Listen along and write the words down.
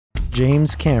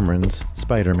James Cameron's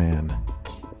Spider-Man.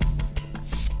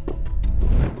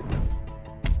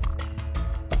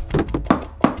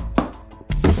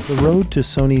 The road to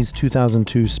Sony's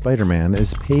 2002 Spider-Man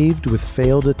is paved with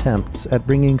failed attempts at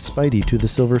bringing Spidey to the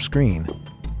silver screen.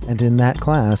 And in that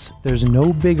class, there's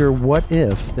no bigger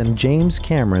what-if than James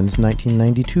Cameron's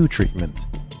 1992 treatment.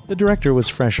 The director was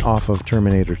fresh off of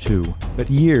Terminator 2,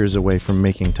 but years away from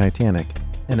making Titanic.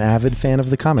 An avid fan of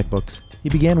the comic books, he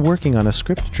began working on a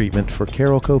script treatment for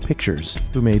Carolco Pictures,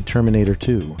 who made Terminator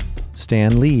 2.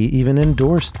 Stan Lee even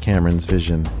endorsed Cameron's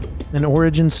vision. An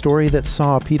origin story that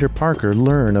saw Peter Parker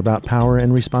learn about power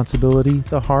and responsibility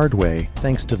the hard way,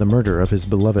 thanks to the murder of his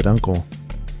beloved uncle.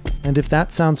 And if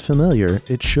that sounds familiar,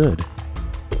 it should.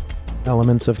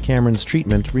 Elements of Cameron's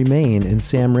treatment remain in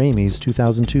Sam Raimi's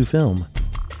 2002 film,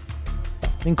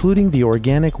 including the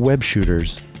organic web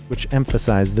shooters, which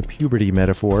emphasize the puberty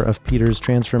metaphor of Peter's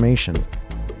transformation,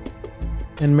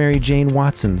 and Mary Jane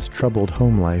Watson's troubled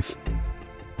home life.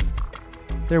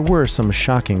 There were some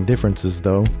shocking differences,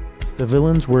 though. The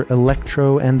villains were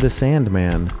Electro and the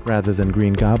Sandman, rather than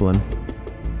Green Goblin,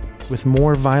 with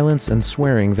more violence and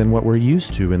swearing than what we're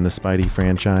used to in the Spidey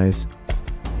franchise.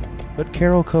 But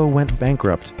Carolco went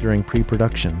bankrupt during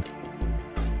pre-production,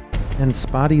 and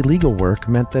spotty legal work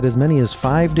meant that as many as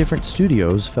 5 different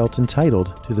studios felt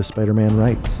entitled to the Spider-Man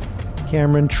rights.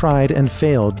 Cameron tried and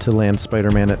failed to land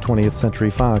Spider-Man at 20th Century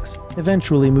Fox,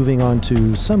 eventually moving on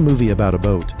to some movie about a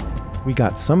boat. We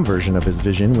got some version of his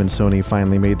vision when Sony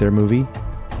finally made their movie,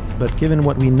 but given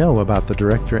what we know about the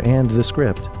director and the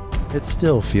script, it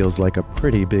still feels like a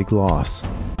pretty big loss.